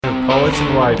poets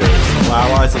and writers,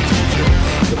 allies and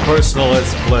teachers. The personal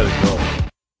is political.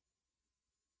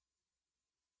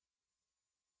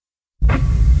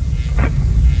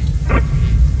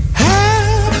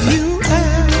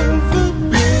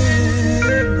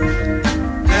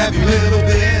 Have you ever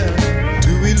been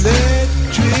to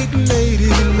Electric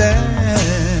Ladyland?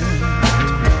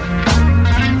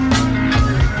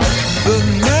 The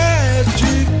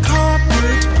magic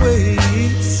carpet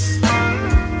waits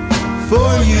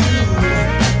for you,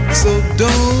 so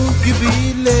don't you be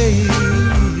late.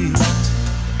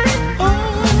 Oh,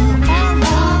 I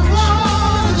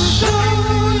wanna show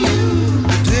you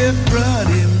the different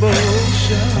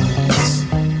emotions.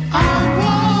 I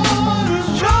wanna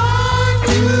show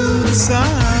you the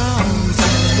sounds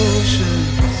and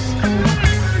emotions.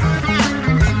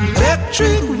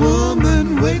 Electric woman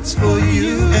waits for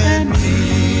you and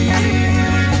me.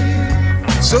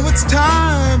 So it's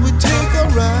time we take a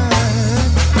ride.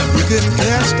 We can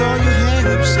cast all your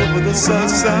hang-ups over the south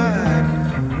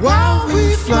side while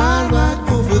we fly right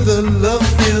over the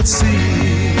love-filled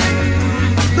sea.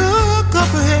 Look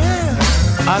up ahead,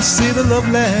 I see the love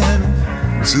land.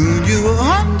 Soon you will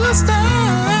understand.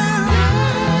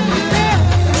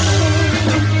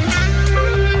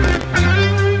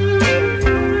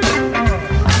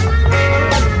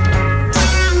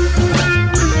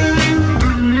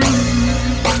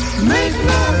 Make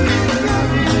love, make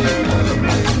love, make love,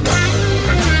 make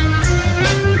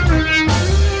love.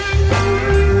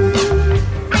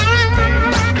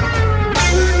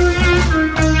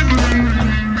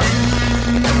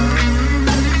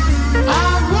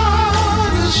 I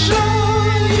wanna show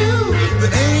you the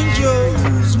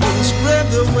angels will spread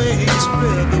their wings,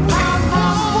 spread their wings. I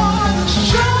wanna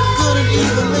show good and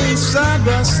evil lay side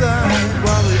by side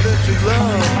while electric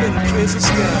love penetrates the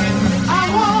sky. I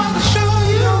wanna show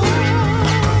you,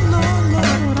 Lord,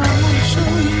 Lord, I wanna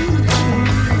show you.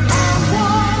 I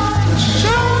wanna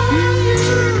show you.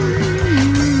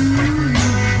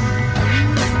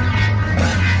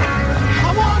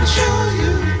 I wanna show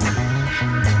you.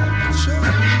 Show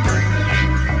you.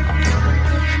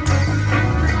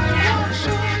 I wanna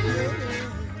show you.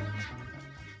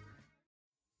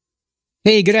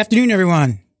 Hey, good afternoon,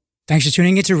 everyone. Thanks for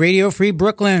tuning into Radio Free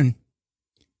Brooklyn.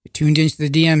 You're tuned into the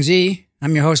DMZ.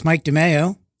 I'm your host, Mike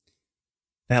DeMeo.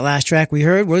 That last track we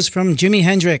heard was from Jimi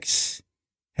Hendrix.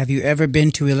 Have you ever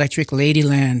been to Electric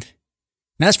Ladyland?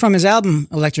 And that's from his album,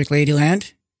 Electric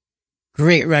Ladyland.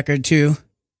 Great record, too.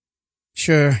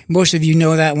 Sure, most of you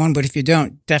know that one, but if you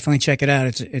don't, definitely check it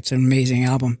out. It's an amazing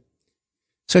album.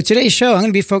 So today's show, I'm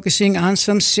going to be focusing on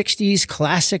some 60s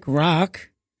classic rock.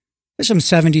 There's some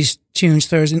 70s tunes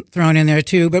thrown in there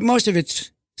too, but most of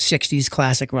it's 60s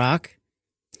classic rock.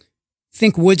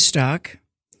 Think Woodstock,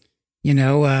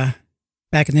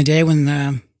 back in the day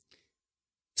when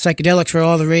psychedelics were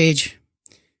all the rage.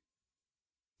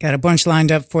 Got a bunch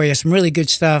lined up for you, some really good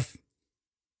stuff.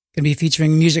 Going to be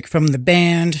featuring music from The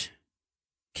Band,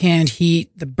 Canned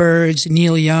Heat, The Byrds,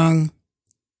 Neil Young, a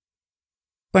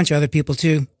bunch of other people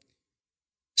too.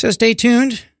 So stay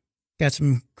tuned. Got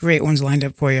some great ones lined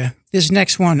up for you. This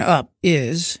next one up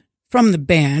is from The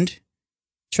Band.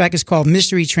 The track is called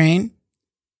Mystery Train.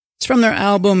 It's from their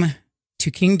album To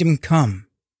Kingdom Come.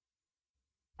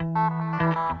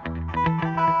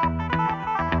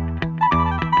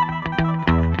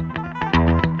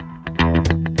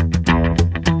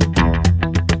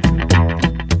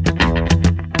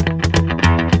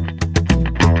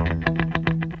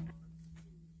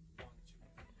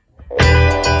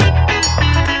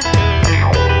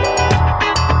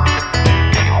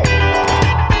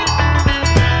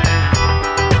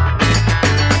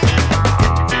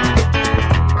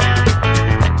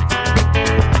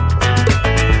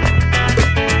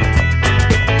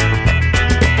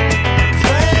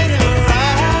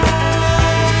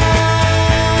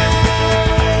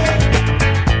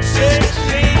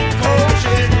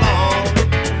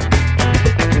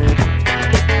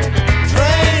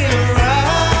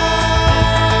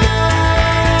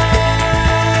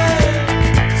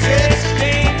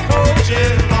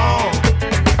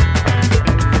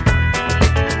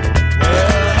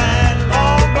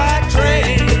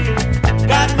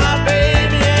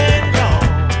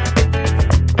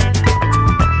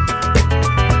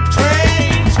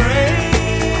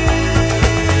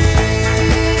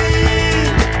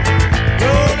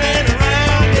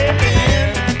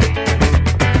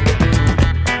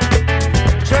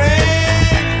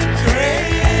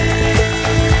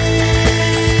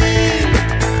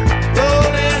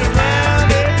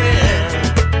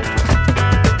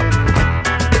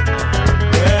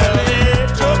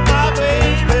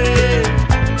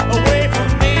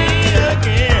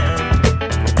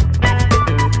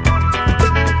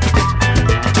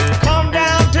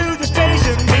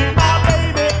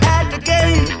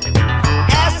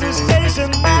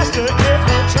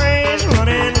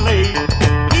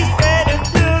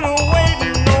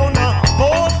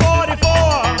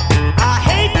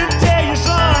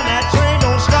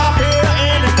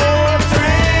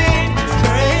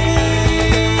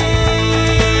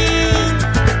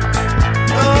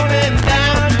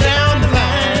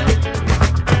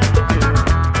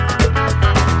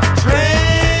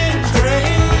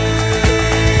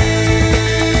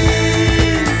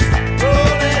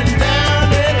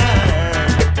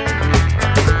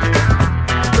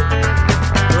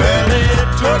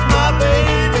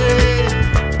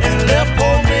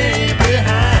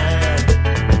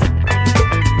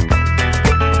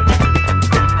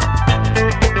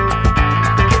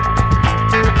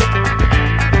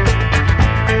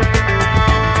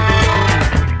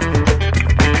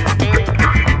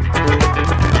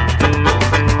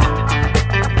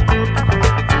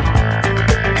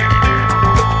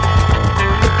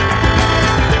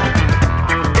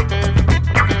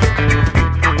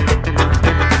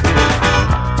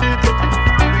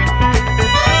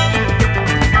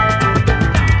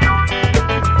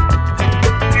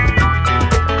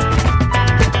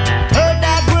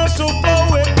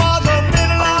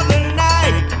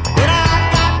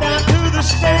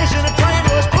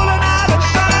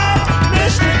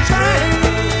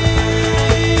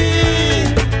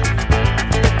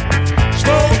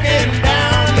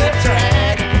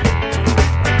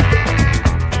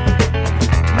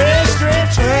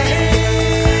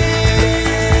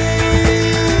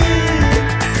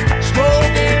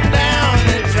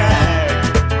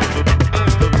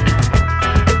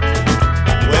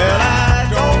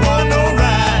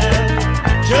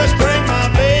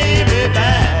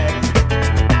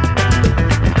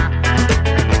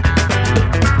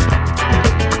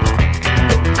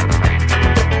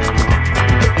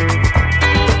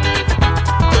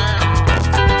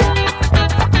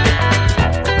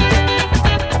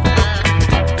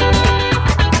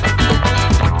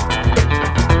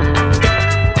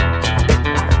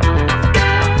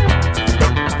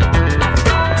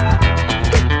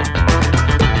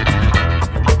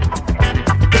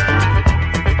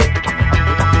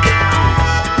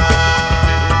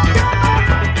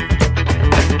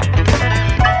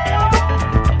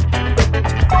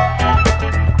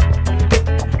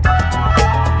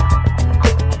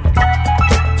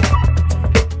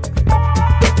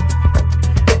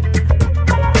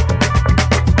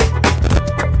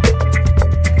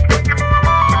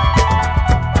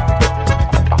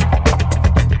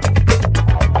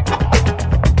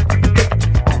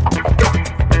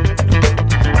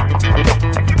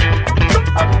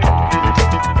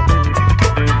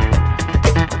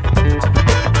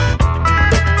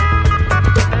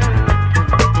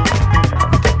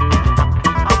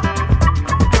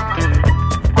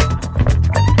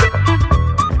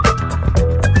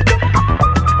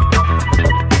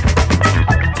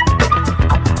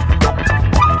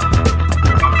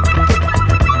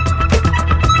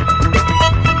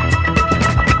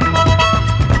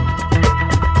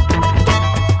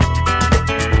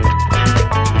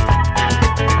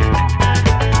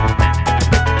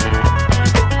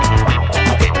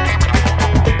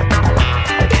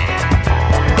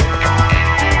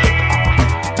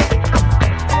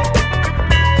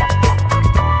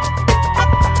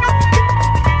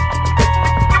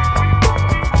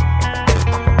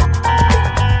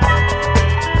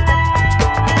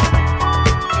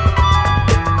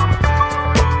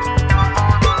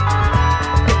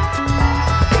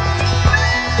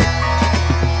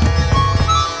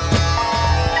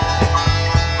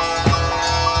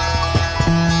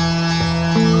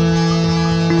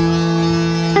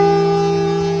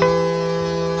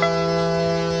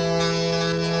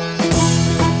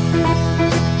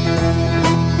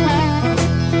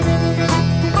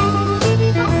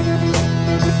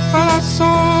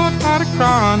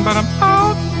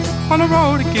 on the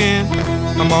road again.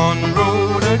 I'm on the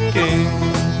road again.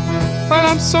 But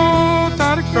I'm so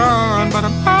tired of crying, but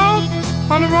I'm out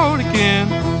on the road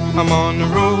again. I'm on the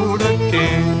road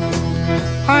again.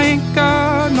 I ain't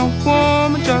got no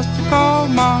woman just to call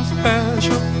my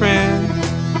special friend.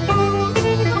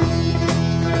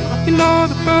 You know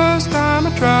the first time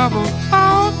I traveled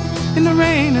out in the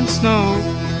rain and snow,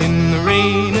 in the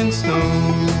rain and snow.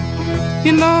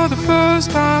 You know the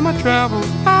first time I traveled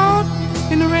out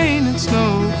in the rain and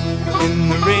snow, in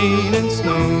the rain and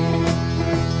snow.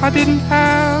 I didn't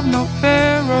have no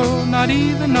pharaoh, not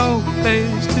even no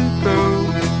place to go.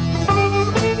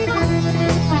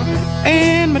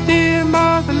 And my dear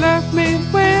mother left me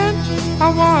when I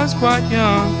was quite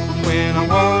young, when I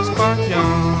was quite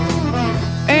young.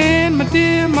 And my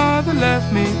dear mother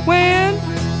left me when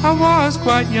I was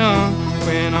quite young,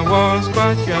 when I was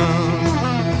quite young.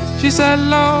 She said,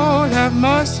 Lord, have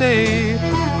mercy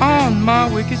on my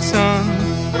wicked son.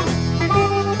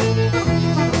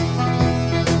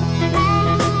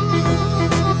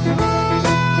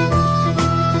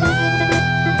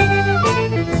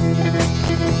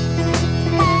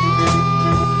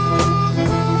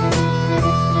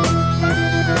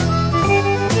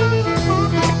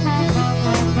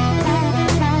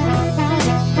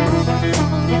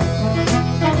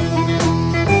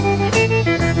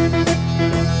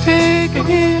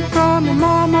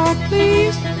 Mama,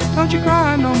 please, don't you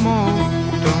cry no more.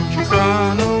 Don't you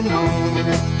cry no more.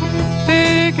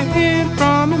 Take a hint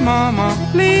from me, mama,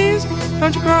 please,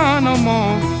 don't you cry no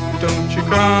more. Don't you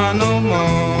cry no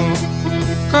more.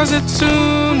 'Cause it's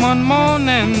soon one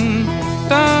morning,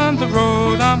 down the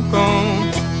road I'm gone.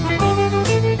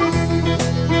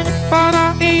 But I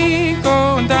ain't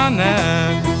going down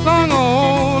that long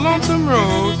old lonesome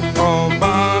road all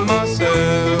by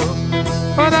myself.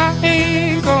 But I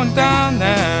ain't going down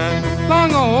that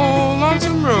long old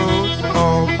lonesome road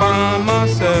all by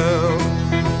myself.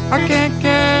 I can't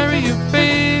carry you,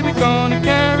 baby, gonna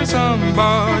carry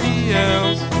somebody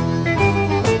else.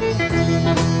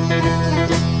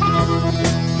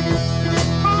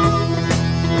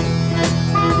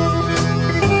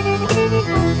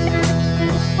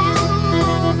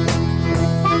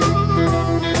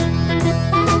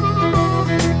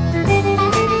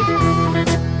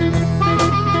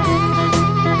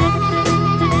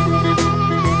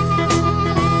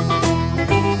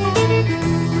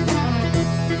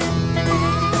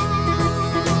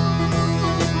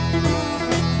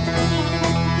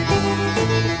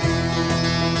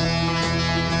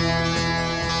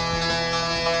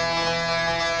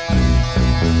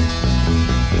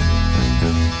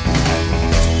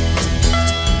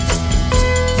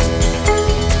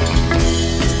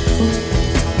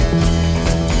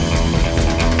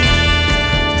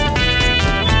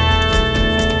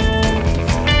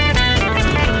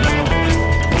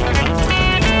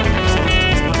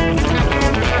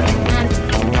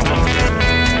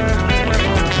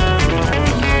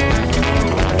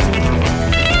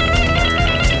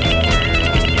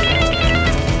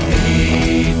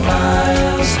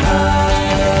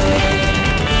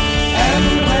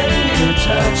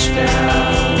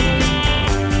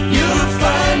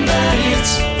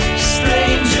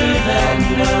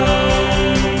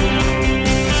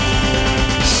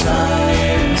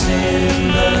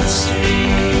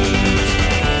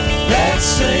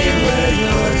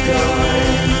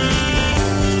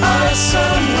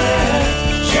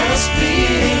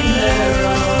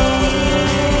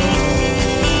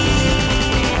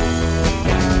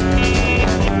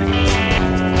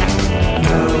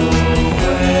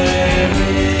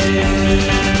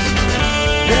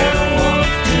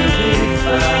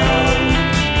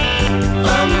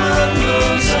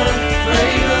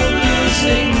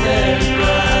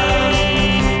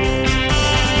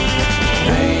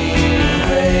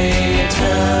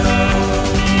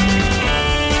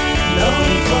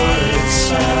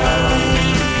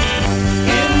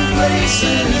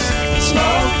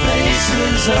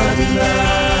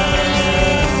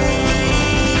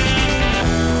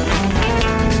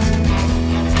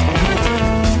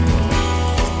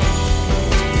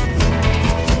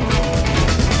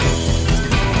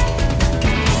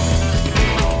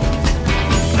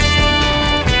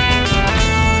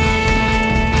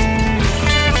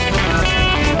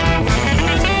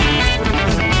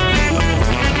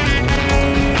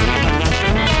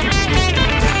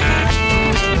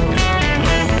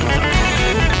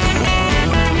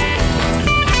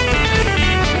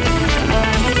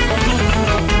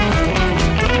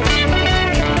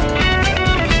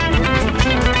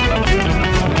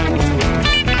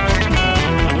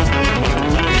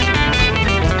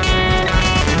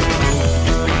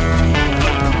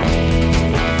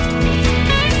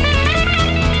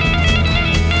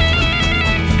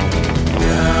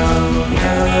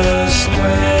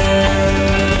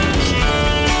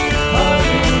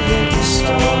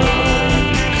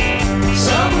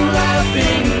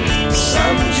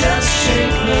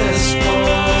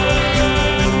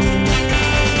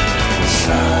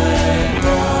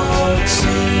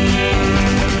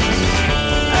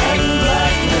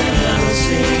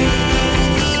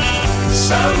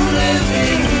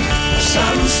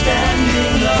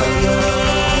 standing alone.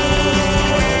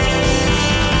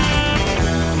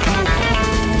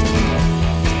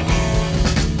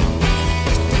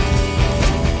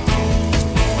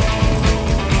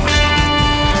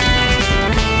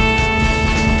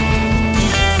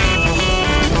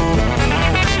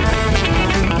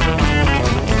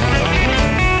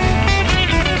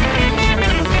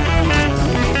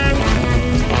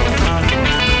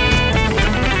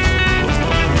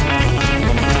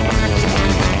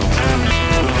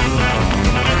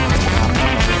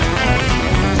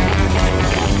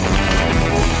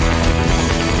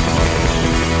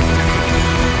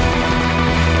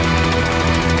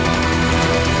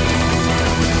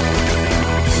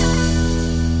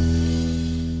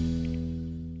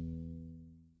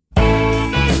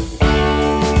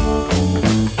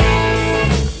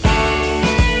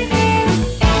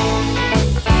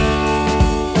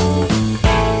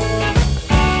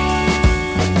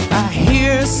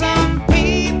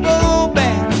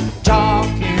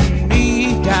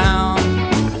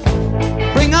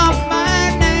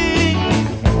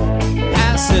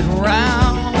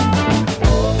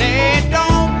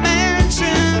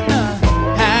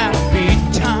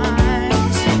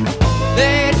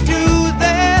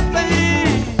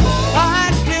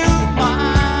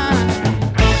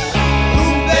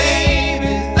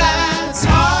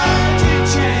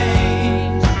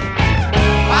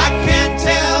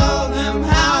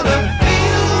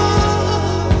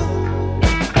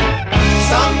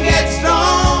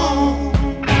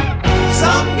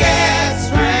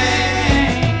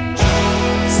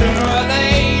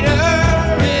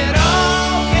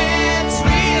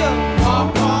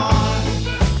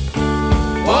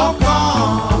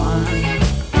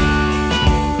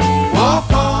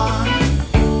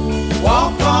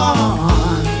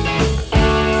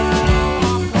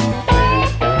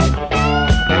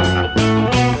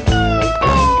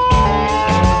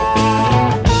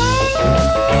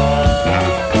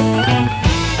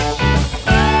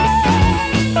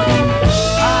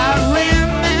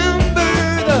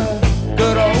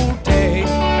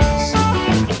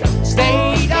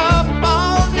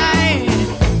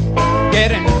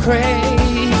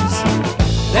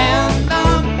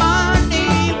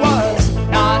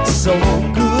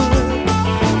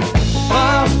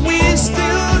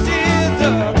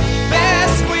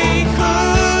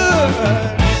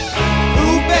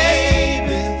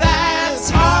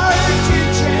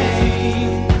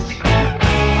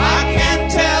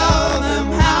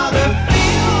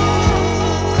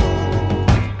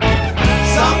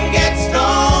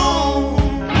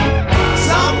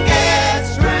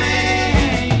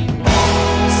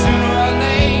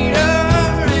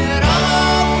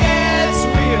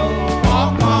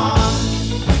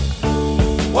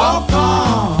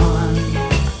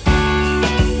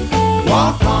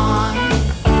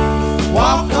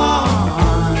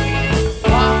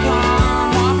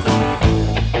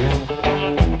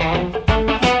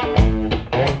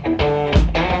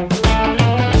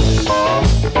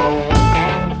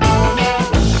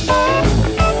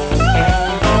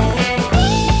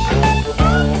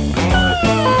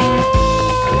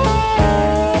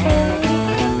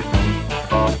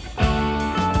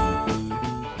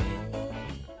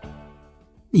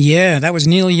 Yeah, that was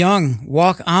Neil Young,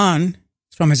 Walk On.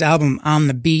 It's from his album On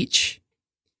the Beach.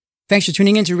 Thanks for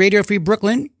tuning in to Radio Free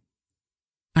Brooklyn.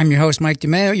 I'm your host, Mike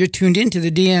DeMeo. You're tuned in to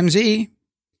the DMZ.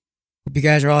 Hope you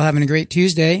guys are all having a great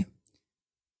Tuesday.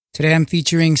 Today I'm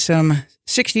featuring some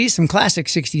 60s, some classic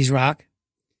 60s rock.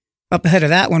 Up ahead of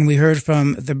that one, we heard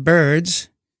from The Byrds,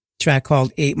 a track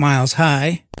called 8 Miles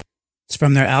High. It's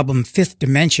from their album Fifth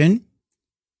Dimension.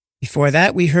 Before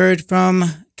that, we heard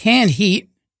from Canned Heat,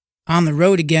 On the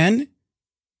Road Again.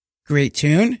 Great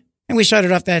tune. And we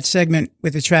started off that segment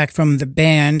with a track from the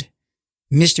band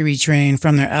Mystery Train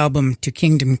from their album To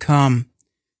Kingdom Come.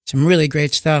 Some really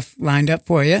great stuff lined up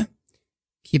for you.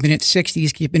 Keeping it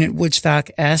 60s, keeping it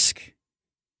Woodstock-esque.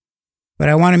 But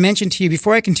I want to mention to you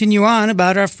before I continue on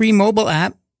about our free mobile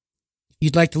app. If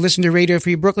you'd like to listen to Radio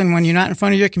Free Brooklyn when you're not in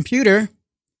front of your computer,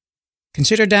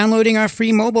 consider downloading our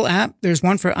free mobile app. There's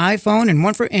one for iPhone and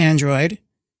one for Android.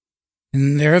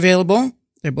 And they're available.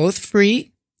 They're both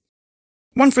free.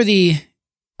 One for the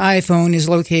iPhone is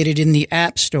located in the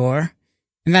App Store,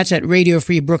 and that's at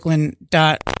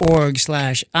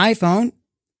radiofreebrooklyn.org/iPhone.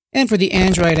 And for the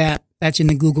Android app, that's in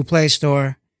the Google Play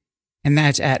Store, and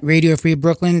that's at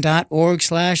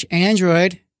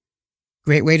radiofreebrooklyn.org/Android.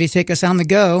 Great way to take us on the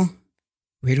go.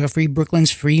 Radio Free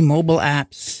Brooklyn's free mobile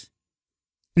apps.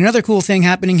 Another cool thing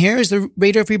happening here is the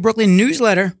Radio Free Brooklyn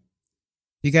newsletter. If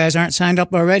you guys aren't signed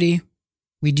up already,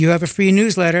 we do have a free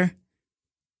newsletter.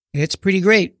 It's pretty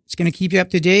great. It's going to keep you up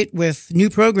to date with new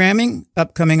programming,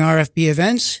 upcoming RFB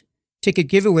events, ticket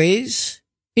giveaways,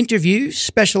 interviews,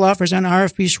 special offers on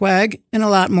RFB swag, and a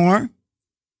lot more.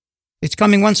 It's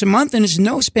coming once a month, and there's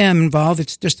no spam involved.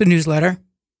 It's just a newsletter.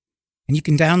 And you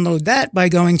can download that by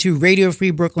going to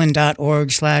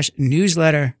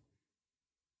radiofreebrooklyn.org/newsletter.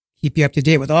 Keep you up to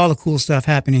date with all the cool stuff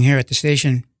happening here at the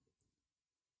station.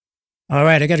 All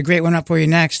right, I got a great one up for you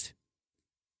next.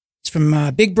 It's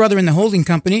from Big Brother and the Holding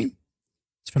Company.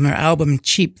 It's from their album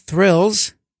Cheap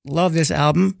Thrills. Love this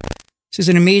album. This is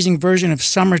an amazing version of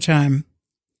Summertime.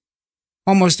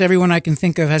 Almost everyone I can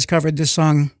think of has covered this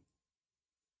song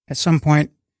at some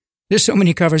point. There's so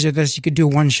many covers of this, you could do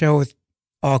one show with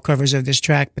all covers of this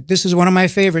track, but this is one of my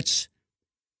favorites.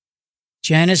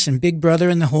 Janice and Big Brother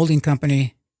and the Holding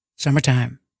Company,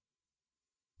 Summertime.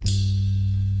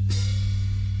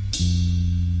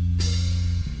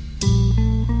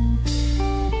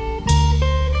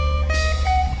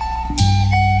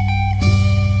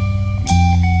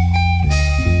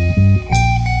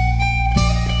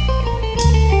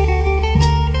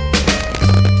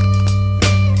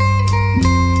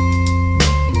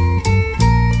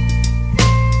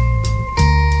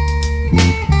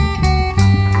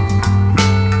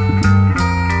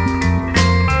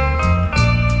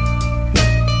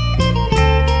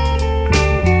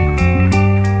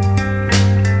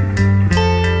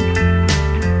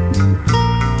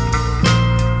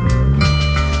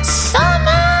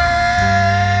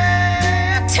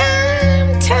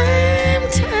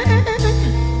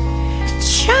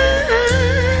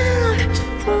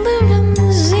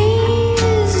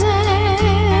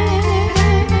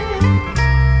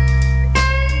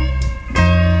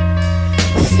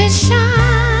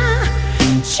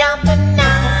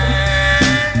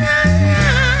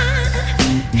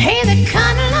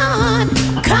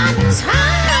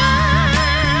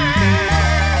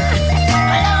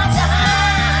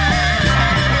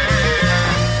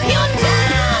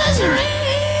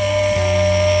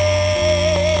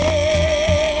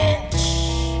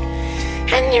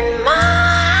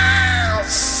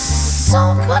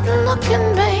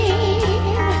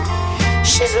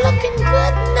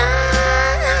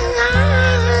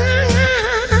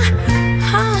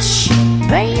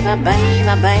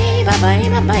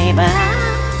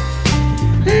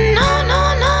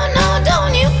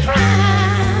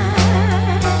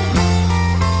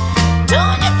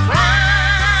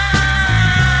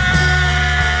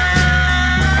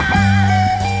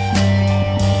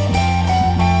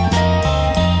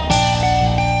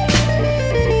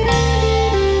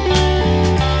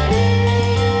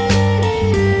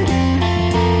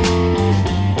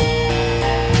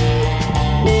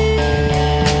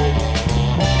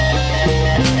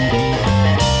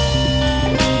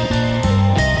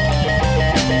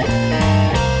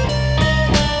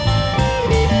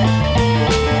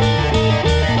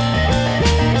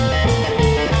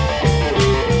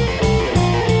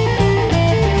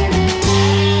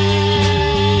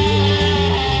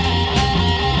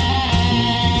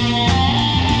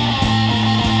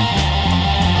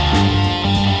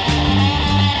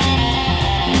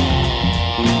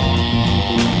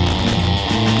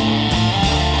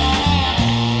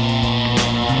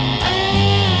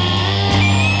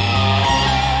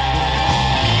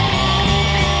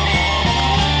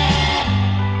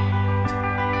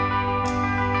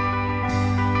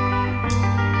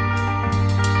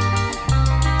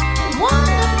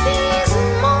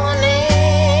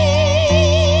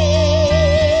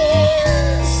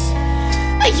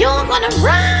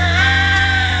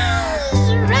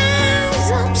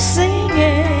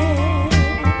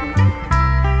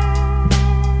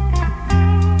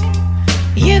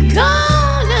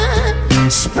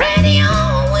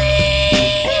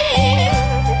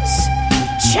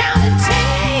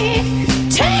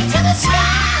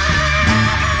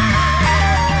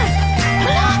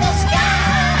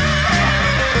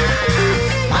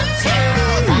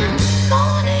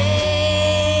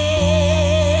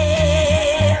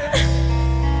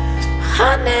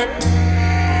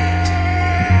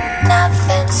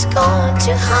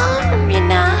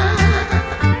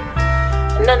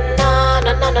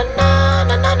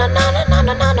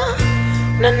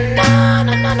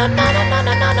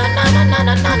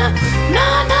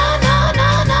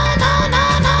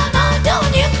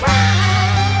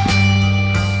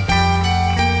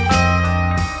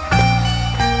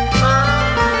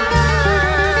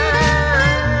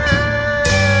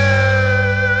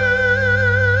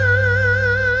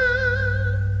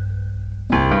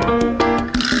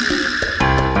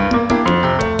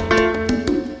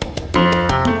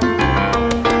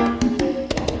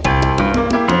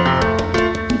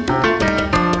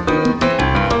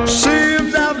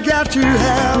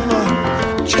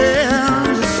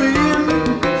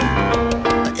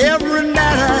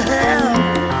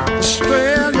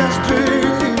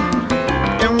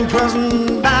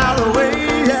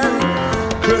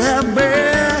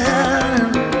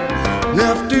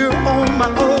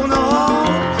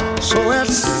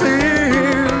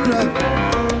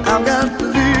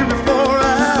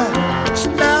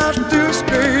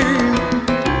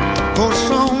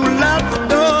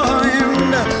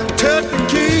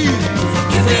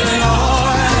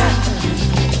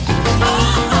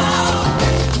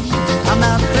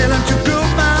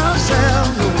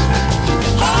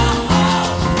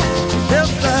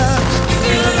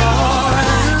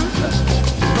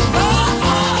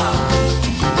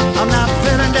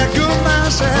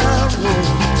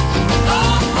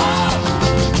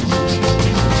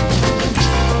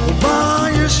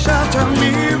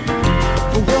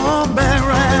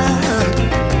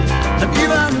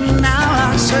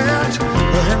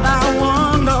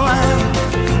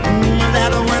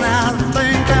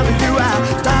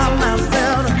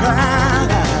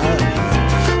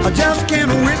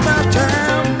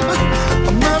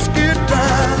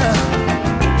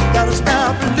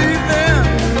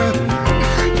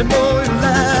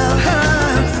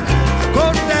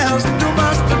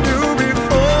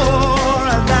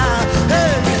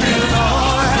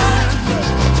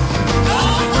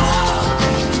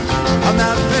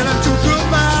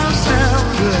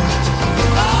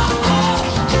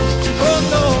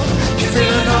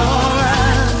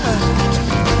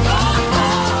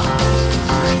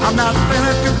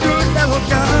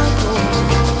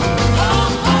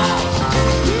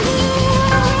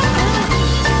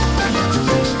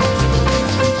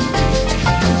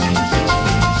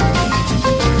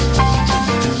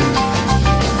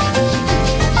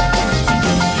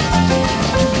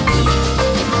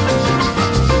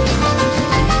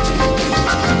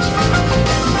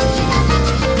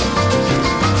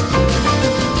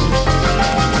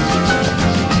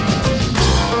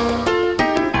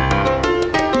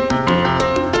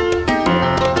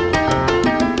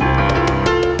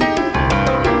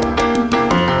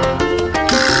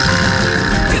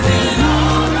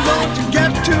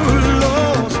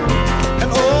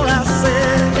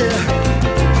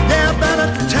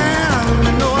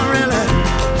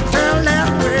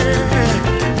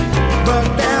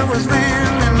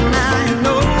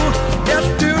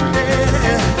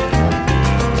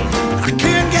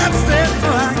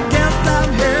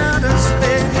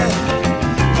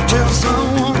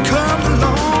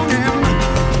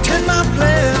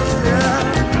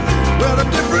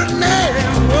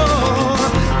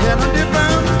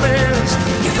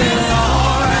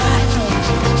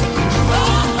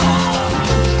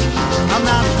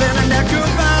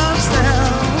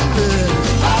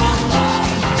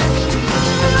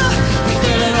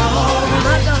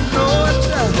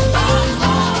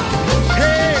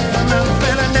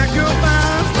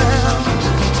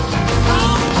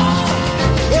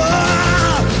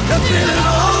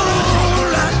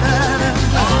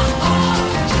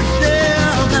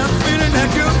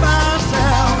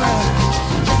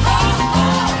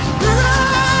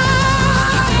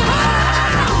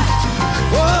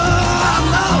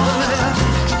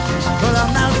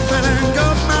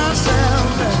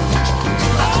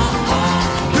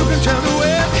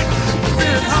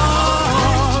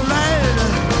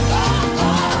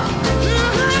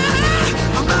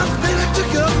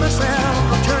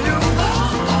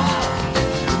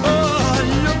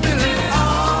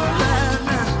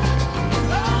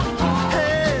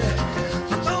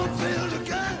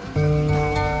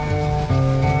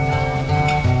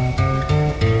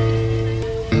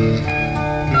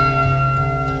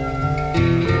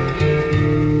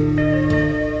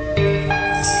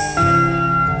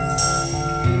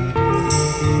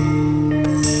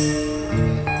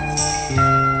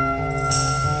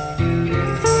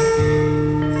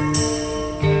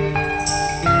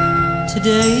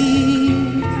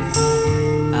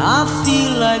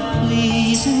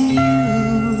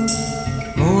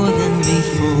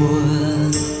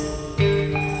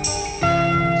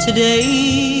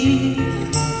 Today,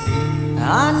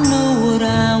 I know what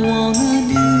I wanna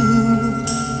do,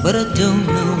 but I don't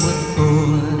know what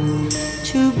for.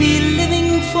 To be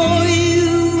living for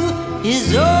you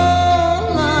is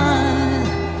all I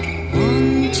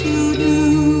want to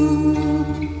do.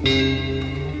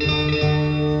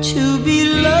 To be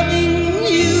loving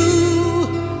you,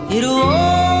 it'll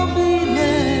all be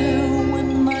there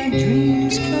when my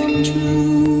dreams come true.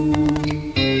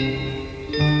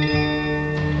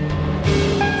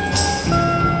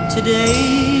 Today,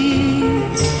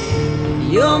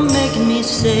 you're making me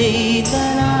say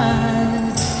that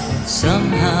I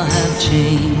somehow have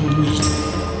changed.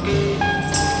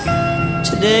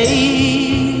 Today,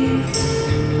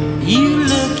 you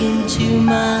look into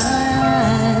my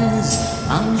eyes,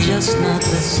 I'm just not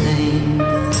the same.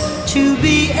 To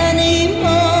be any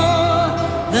more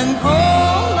than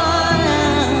all I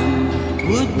am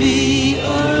would be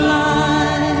a lie.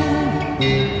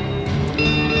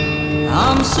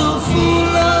 I'm so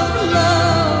full of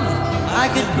love, I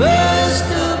could burst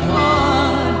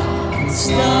apart and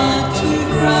start to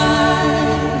cry.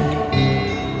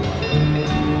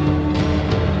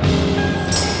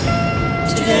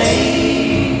 Today,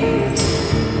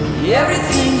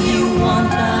 everything you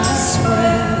want, I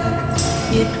swear,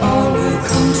 it all will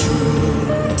come true.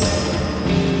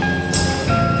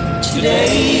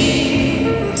 Today,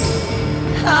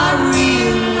 I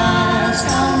realize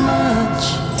how much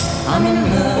I'm in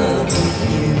love with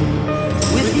you.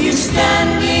 With you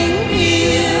standing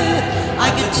here, I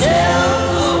could tell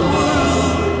the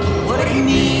world what it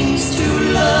means to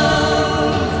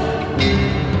love.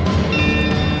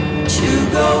 To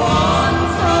go on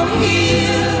from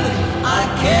here, I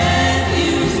can't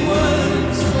use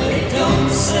words, they don't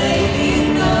say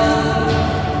enough.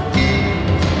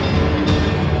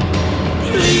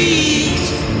 Please,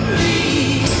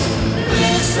 please,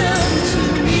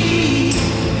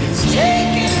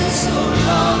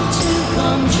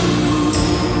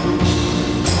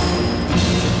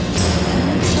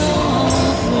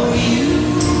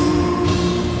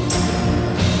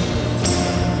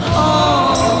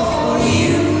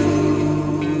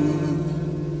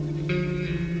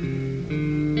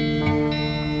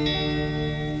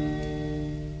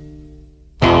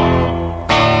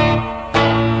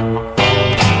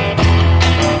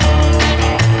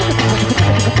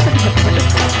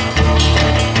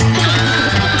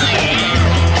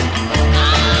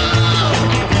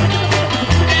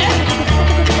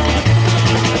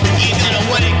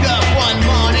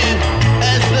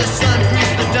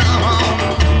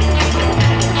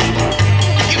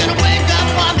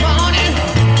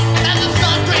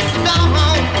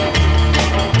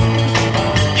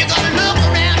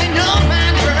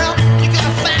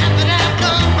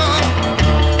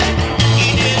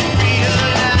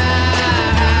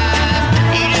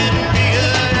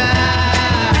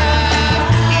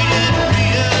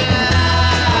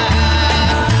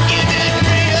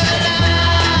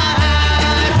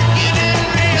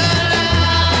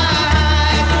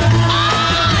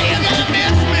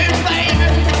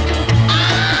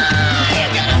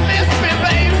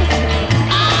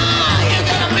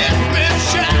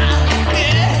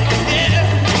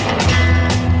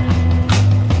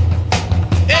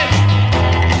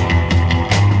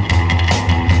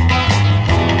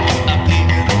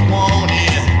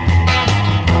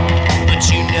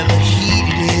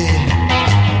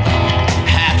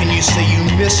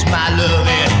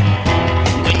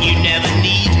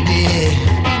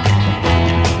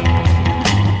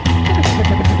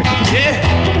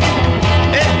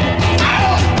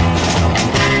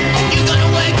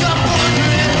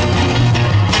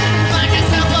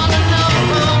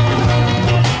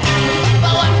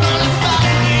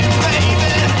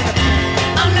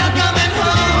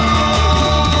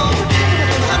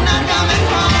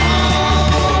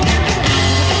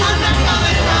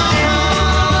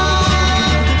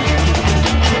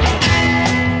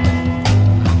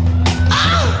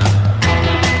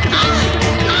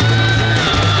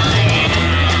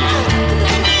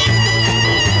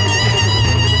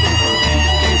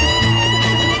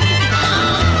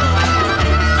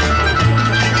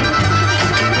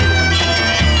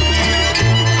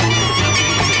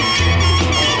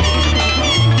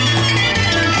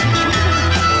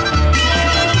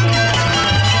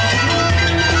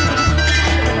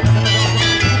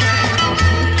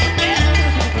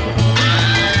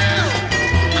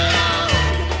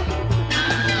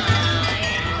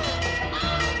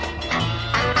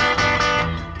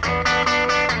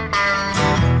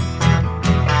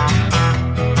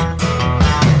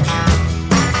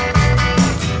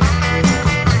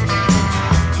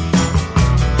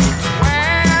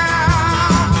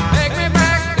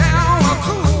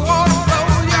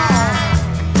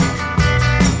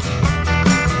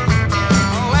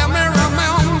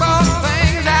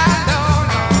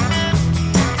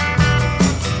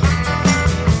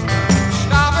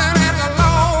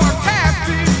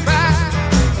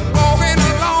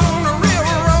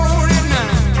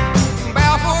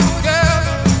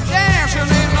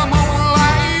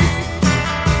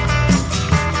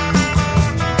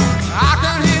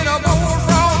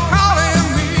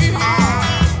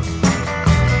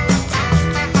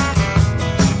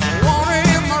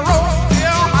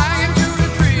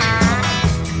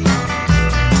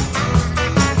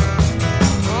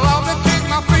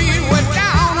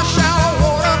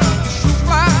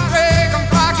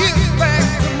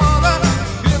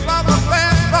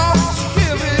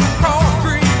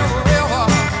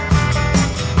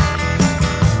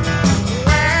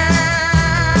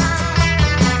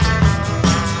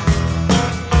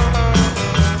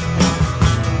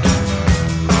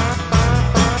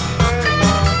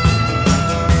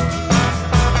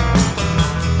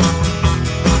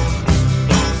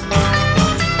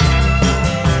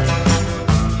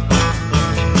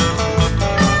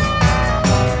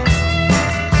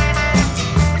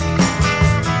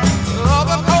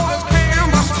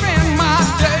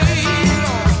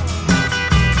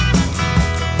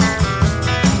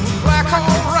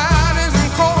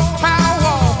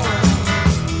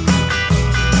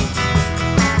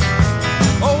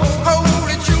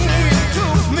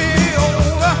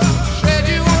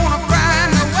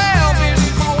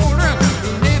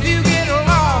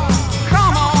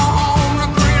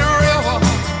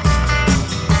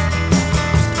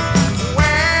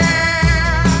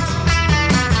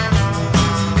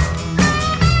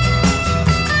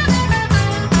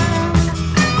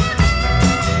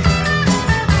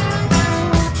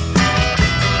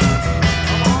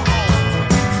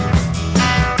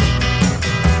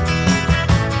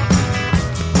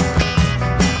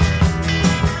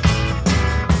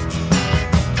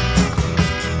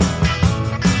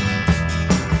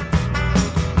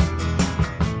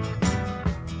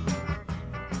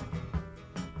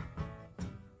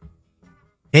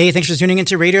 Hey, thanks for tuning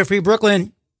into Radio Free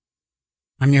Brooklyn.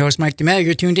 I'm your host, Mike DeMeo.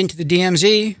 You're tuned into the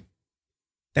DMZ.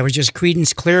 That was just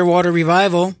Creedence Clearwater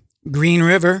Revival, Green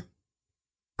River.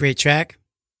 Great track.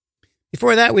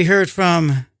 Before that, we heard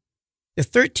from the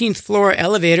 13th Floor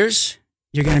Elevators.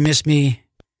 You're Gonna Miss Me.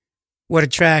 What a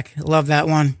track. Love that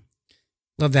one.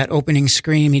 Love that opening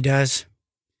scream he does.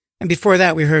 And before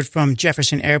that, we heard from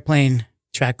Jefferson Airplane, a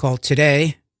track called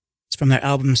Today. It's from their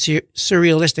album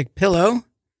Surrealistic Pillow.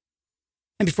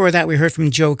 And before that, we heard from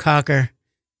Joe Cocker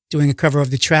doing a cover of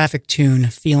the Traffic tune,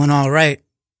 Feeling All Right.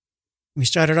 We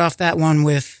started off that one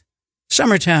with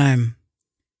Summertime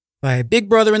by Big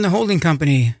Brother and the Holding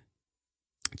Company.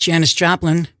 Janis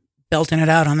Joplin belting it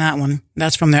out on that one.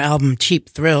 That's from their album Cheap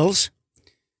Thrills.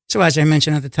 So as I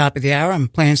mentioned at the top of the hour, I'm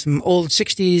playing some old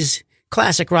 60s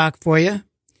classic rock for you,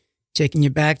 taking you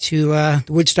back to the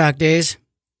Woodstock days.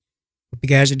 Hope you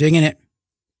guys are digging it.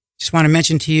 Just want to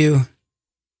mention to you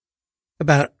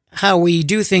about how we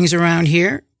do things around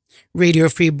here. Radio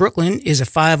Free Brooklyn is a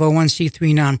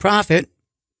 501c3 nonprofit,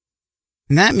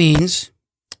 and that means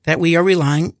that we are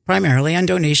relying primarily on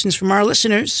donations from our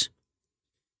listeners.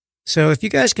 So if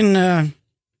you guys can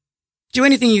do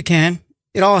anything you can,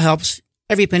 it all helps.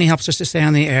 Every penny helps us to stay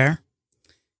on the air.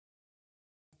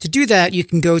 To do that, you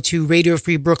can go to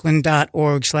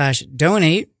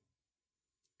radiofreebrooklyn.org/donate,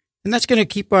 and that's going to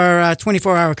keep our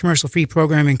 24-hour commercial-free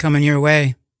programming coming your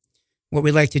way. What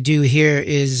we like to do here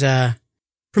is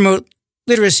promote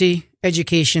literacy,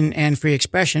 education, and free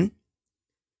expression.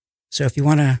 So if you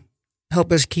want to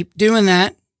help us keep doing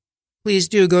that, please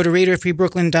do go to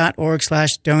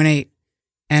radiofreebrooklyn.org/donate.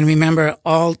 And remember,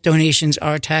 all donations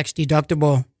are tax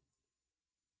deductible.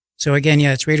 So again,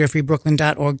 it's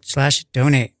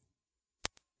radiofreebrooklyn.org/donate.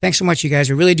 Thanks so much, you guys.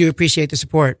 We really do appreciate the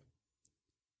support.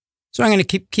 So I'm going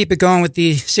to keep it going with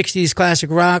the 60s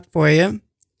classic rock for you.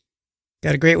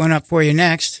 Got a great one up for you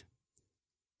next.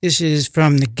 This is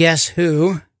from the Guess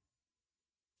Who. The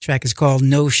track is called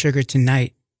No Sugar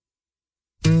Tonight.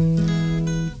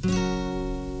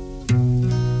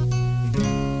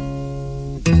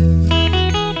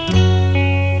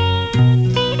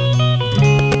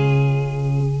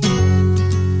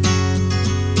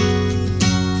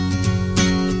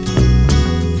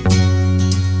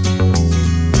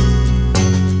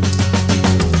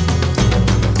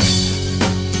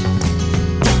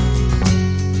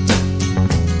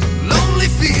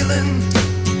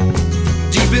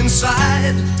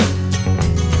 Inside,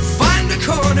 find a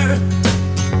corner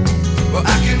where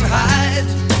I can hide.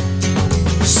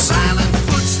 Silent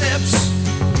footsteps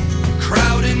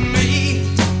crowding me.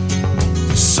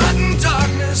 Sudden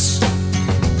darkness,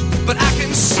 but I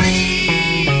can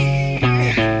see.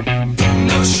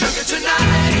 No sugar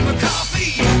tonight in my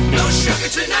coffee. No sugar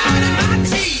tonight in my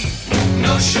tea.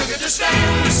 No sugar to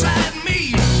stand beside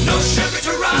me. No sugar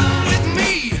to run with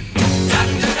me.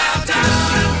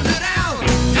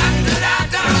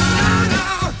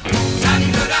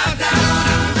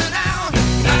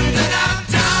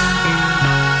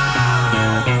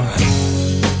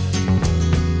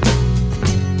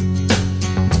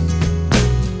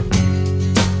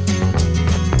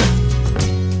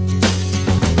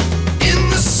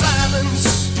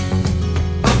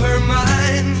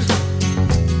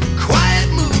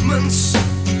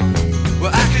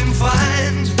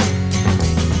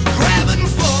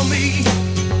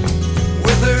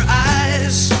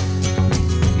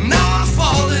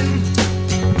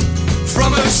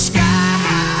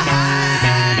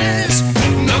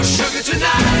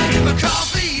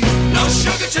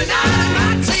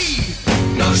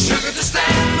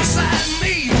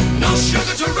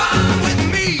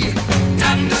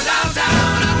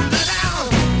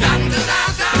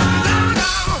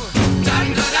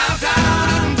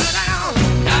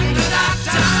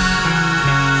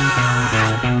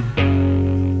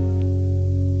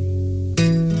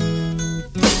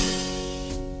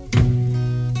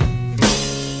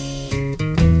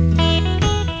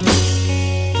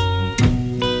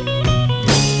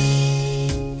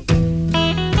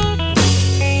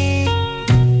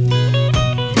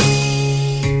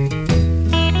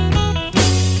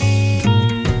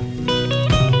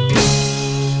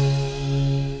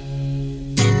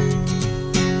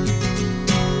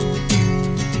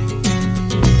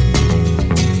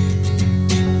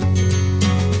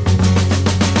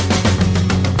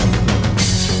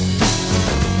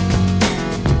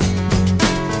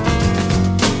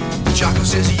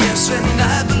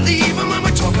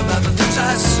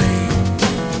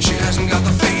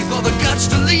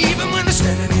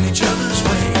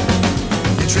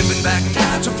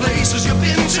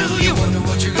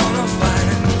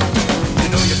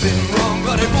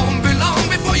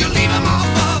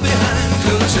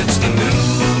 Cause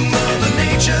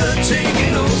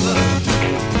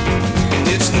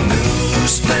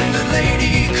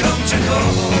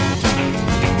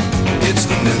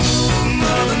new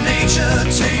Mother Nature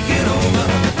taking over.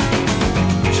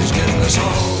 She's getting us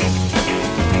all.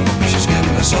 She's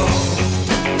getting us all.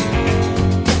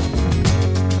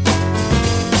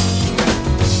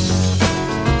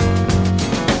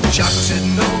 Chocolate said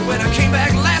no when I came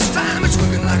back last time. It's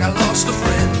looking like I lost a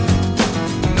friend.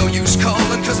 No use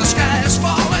calling cause the sky is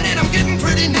falling and I'm getting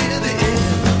pretty near the end.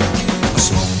 A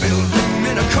smoke-filled room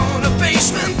in a corner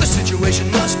basement. The situation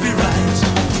must be right.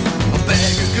 A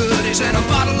bag of goodies and a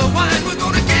bottle of wine. We're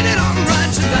gonna get it on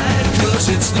right tonight. Cause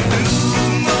it's the new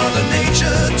Mother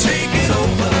Nature taking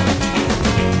over.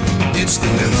 It's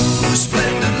the new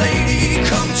splendid lady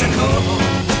come to call.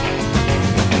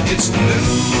 It's the new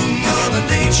Mother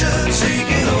Nature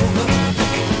taking over.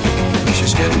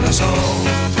 She's getting us all.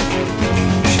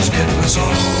 She's getting us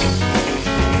all.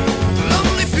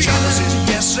 Lonely feelings is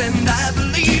yes, and I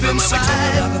believe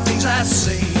inside of the things I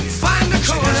say. Find the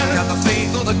corner, got the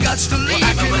faith or the guts to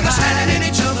leave with us standing in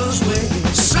each other's way.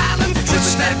 Silent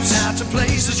footsteps out to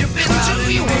places you've been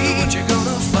to. You wonder what you're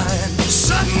gonna find.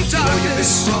 Sudden darkness, you've been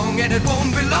strong and it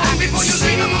won't be long before you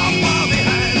leave them all far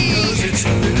behind. Cause it's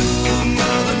the new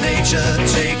Mother Nature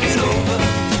taking over.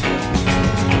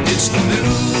 It's the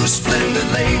new splendid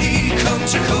lady come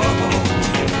to call.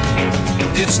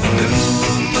 It's the new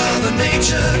Mother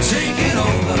Nature taking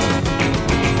over.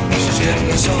 She's getting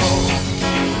us all.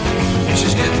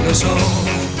 She's getting us all.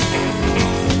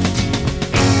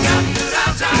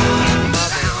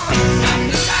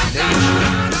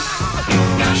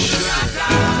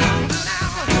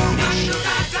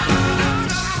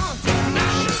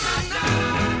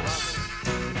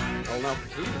 I'll now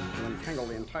proceed to entangle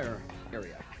the entire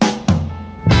area.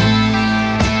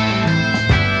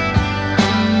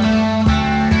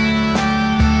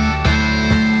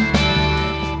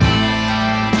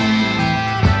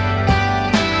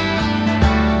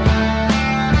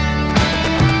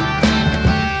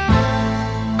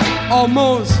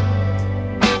 Almost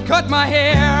cut my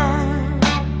hair.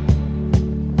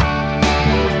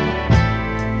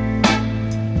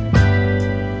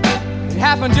 It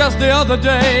happened just the other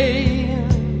day.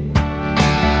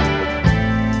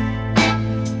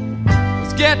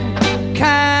 It's getting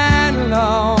kinda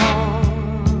long.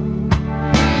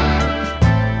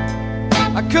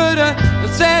 I could have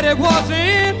said it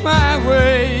wasn't my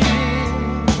way,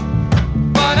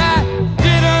 but I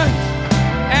didn't,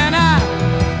 and I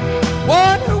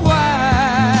wonder why.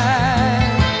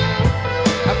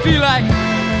 I feel like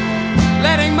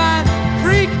letting my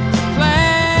freak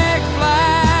flag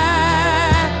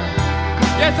fly.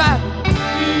 Yes, I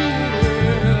feel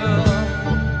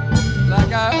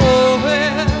like I owe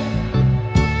it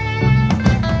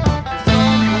to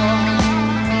someone.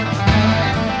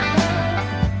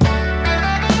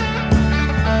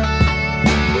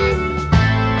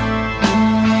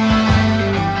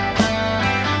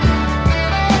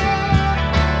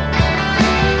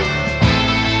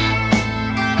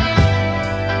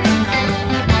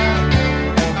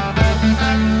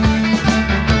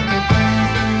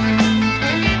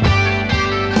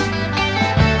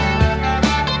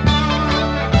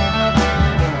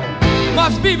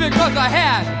 Must be because I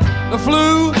had the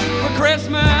flu for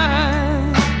Christmas,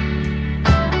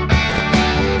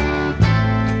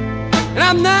 and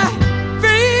I'm not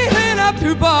feeling up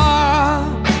to bar.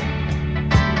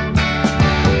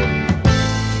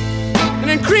 It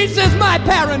increases my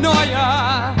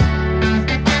paranoia,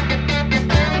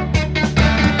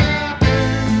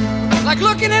 like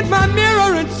looking at my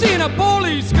mirror and seeing a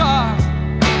police car.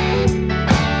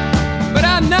 But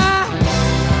I'm not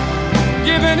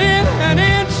giving in an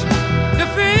inch to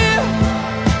fear.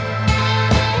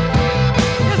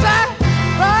 Yes, I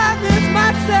promised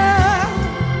myself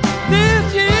this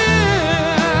year.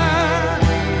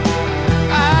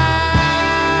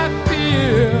 I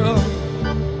feel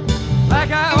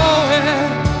like I owe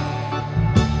it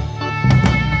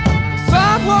to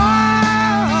someone.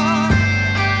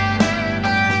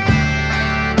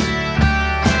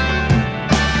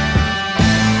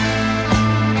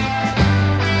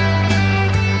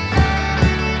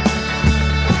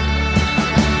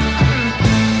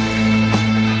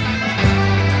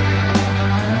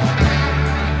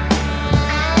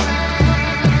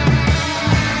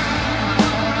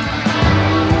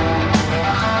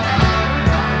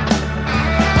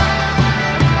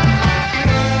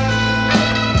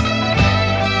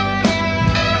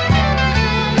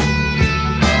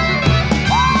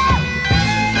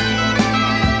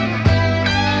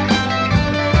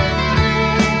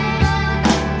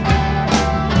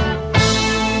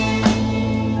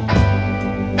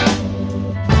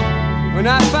 When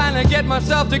I finally get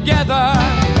myself together,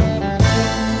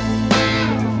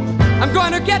 I'm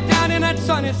going to get down in that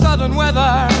sunny southern weather,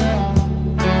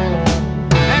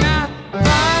 and I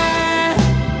find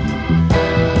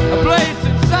a place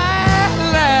inside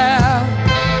left,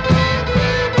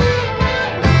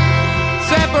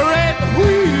 separate the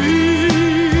wheat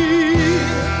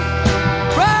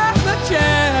from the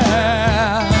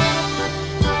chaff.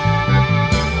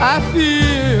 I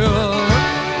feel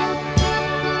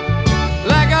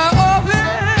like I owe it.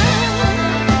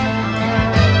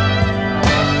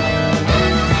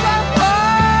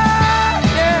 Someone,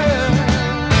 yeah.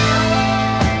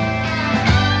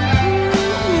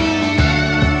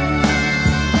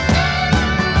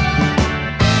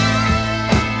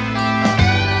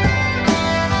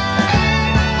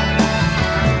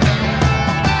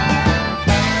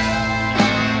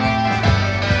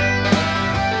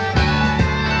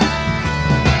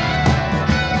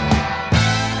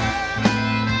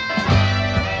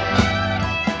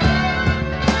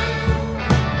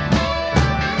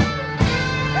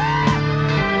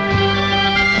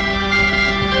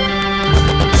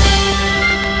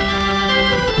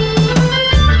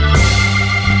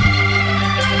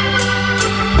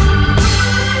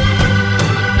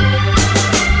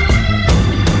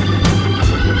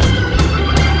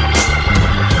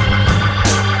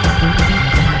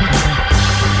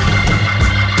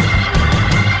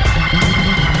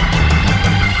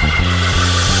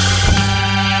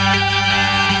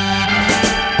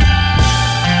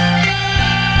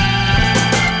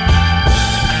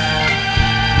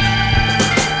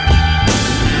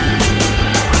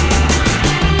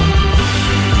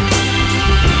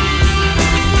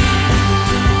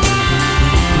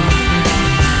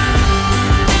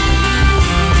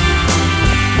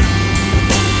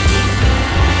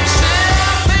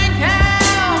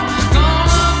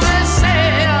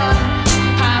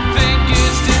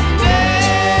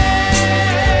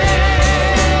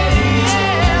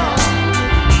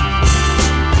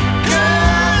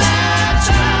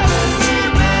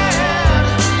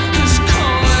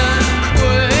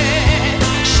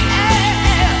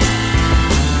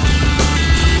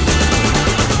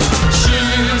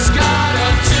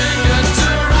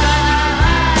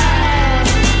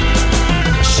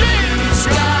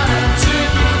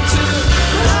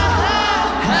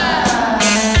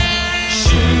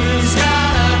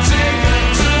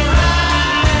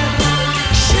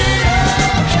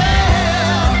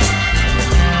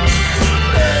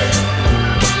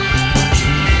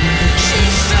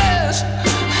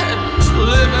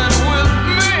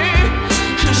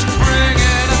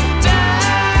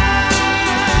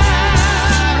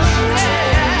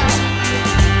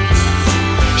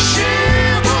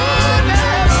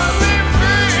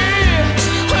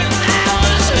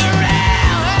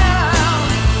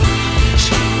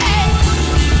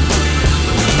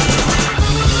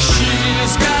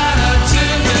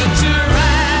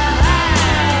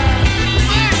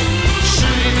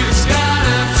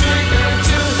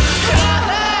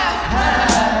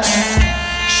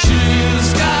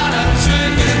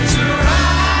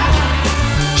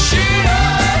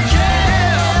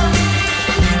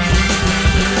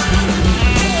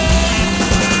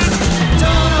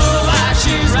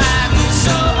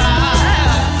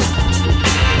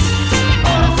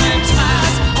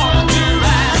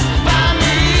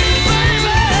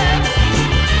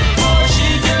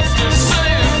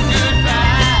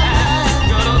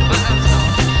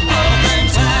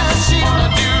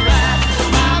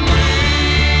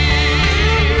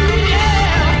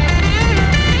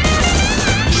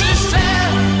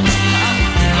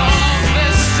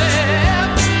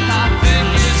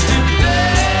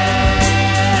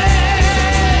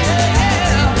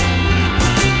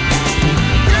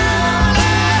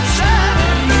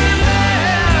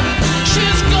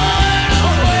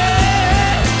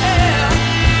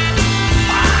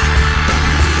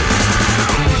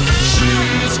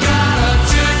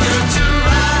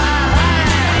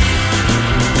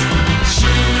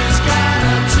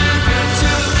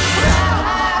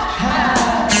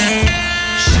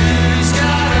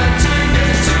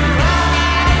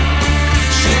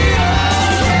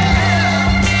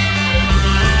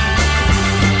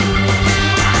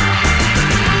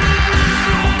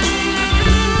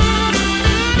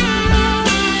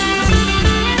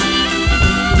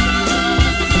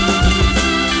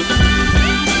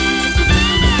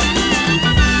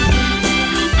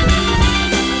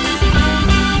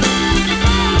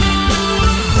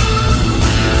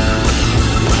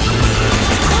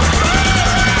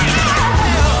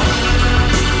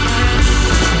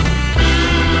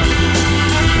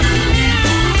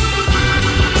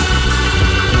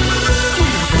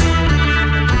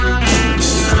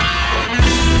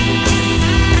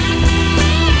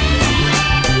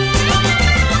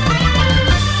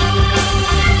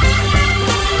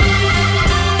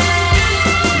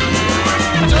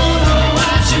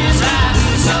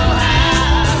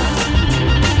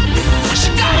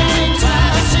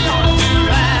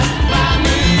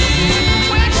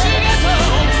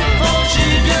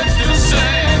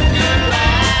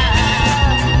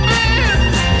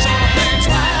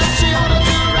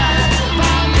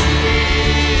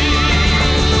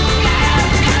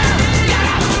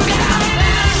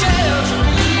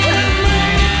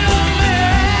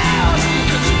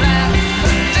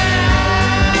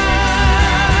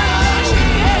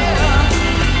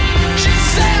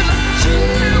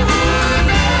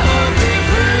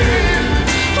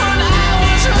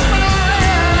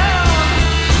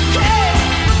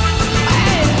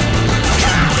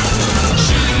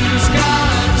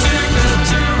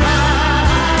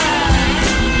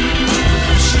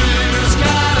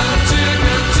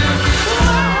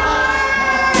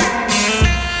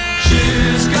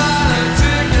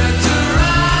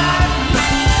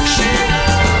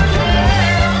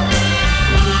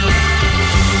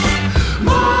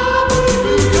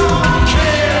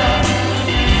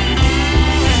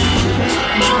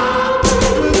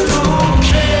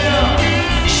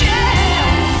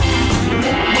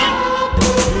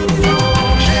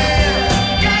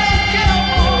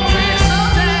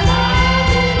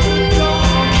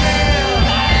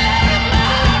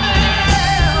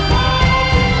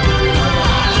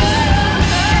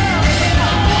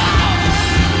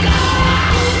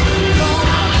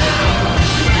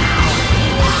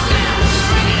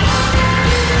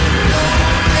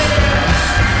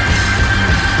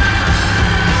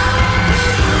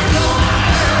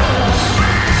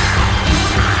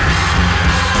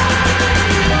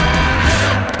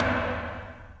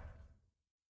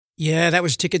 Yeah, that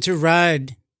was Ticket to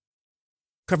Ride.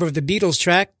 Cover of the Beatles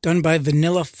track done by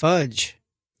Vanilla Fudge.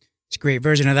 It's a great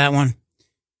version of that one.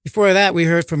 Before that, we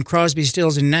heard from Crosby,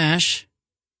 Stills, and Nash,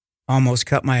 Almost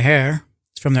Cut My Hair.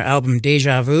 It's from their album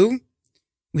Deja Vu.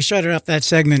 We started off that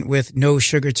segment with No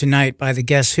Sugar Tonight by the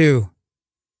Guess Who.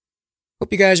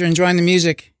 Hope you guys are enjoying the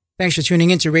music. Thanks for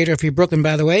tuning in to Radio Free Brooklyn,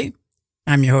 by the way.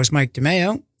 I'm your host, Mike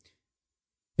DeMeo.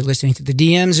 You're listening to the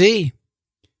DMZ.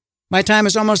 My time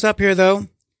is almost up here, though.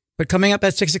 But coming up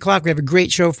at 6 o'clock, we have a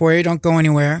great show for you. Don't go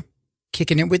anywhere.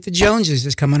 Kicking It with the Joneses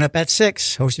is coming up at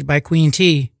 6, hosted by Queen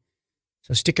T.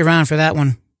 So stick around for that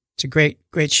one. It's a great,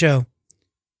 great show.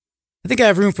 I think I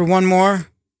have room for one more,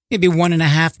 maybe one and a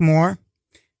half more.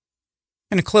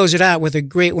 I'm going to close it out with a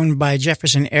great one by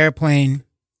Jefferson Airplane.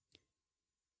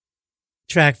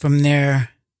 Track from their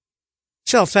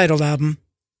self-titled album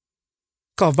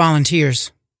called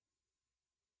Volunteers.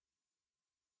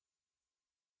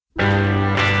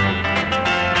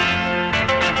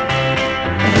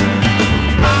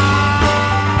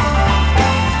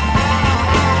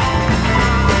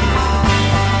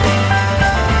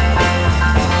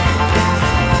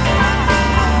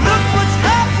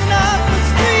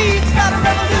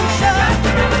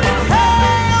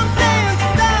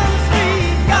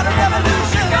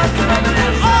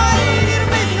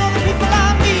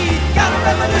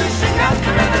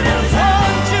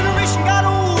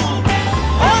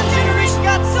 One generation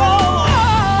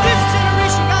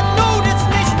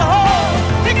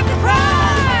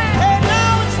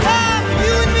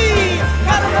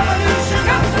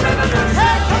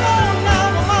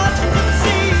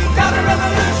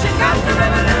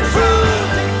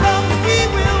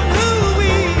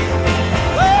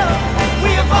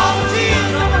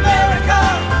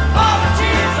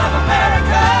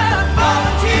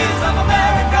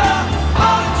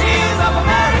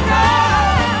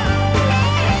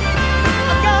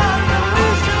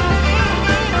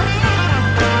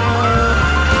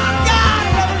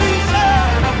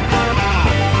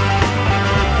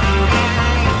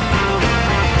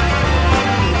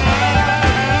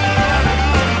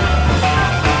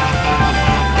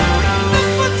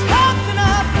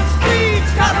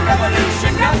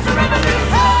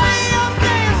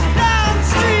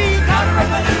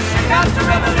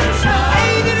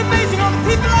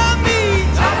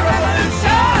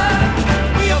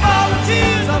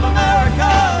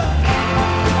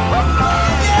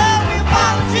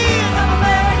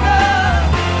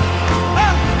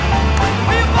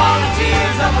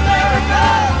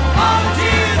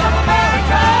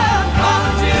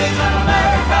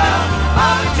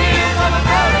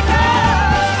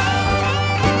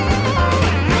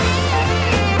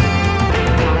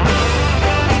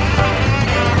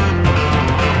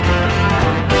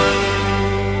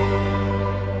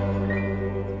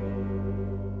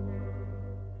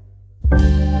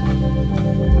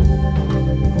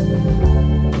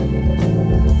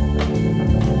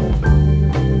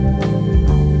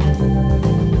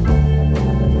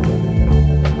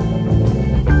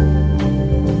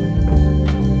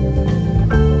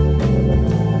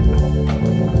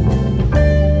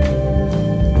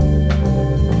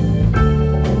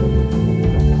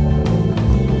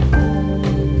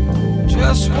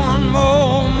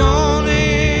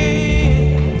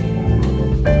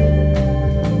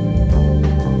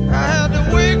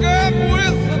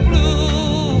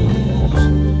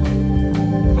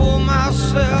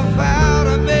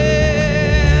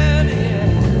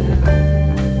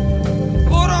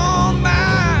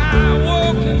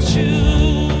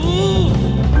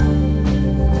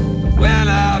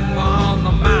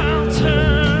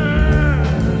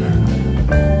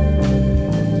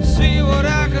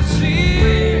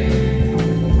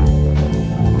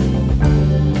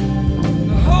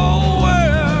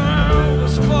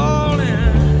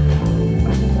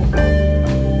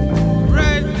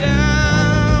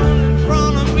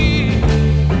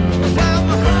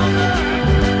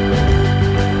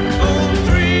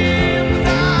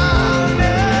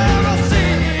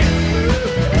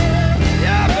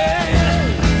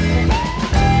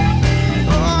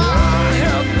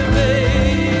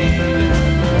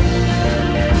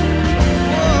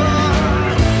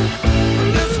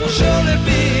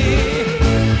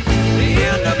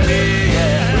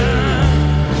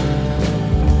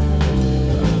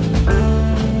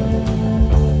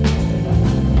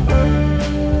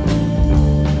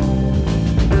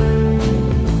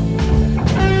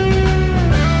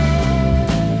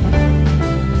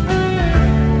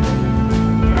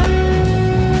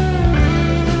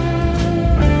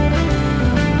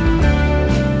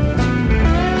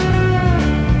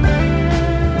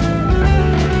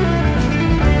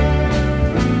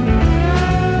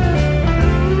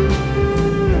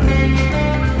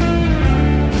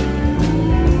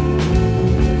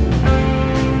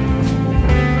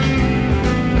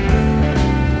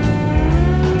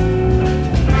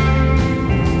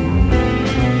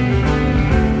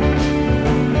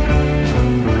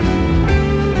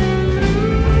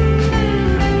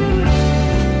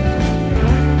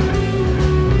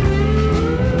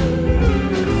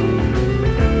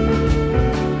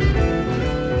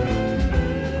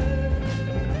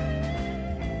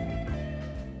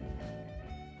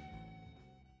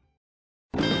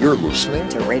listening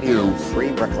to Radio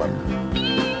Free Brooklyn.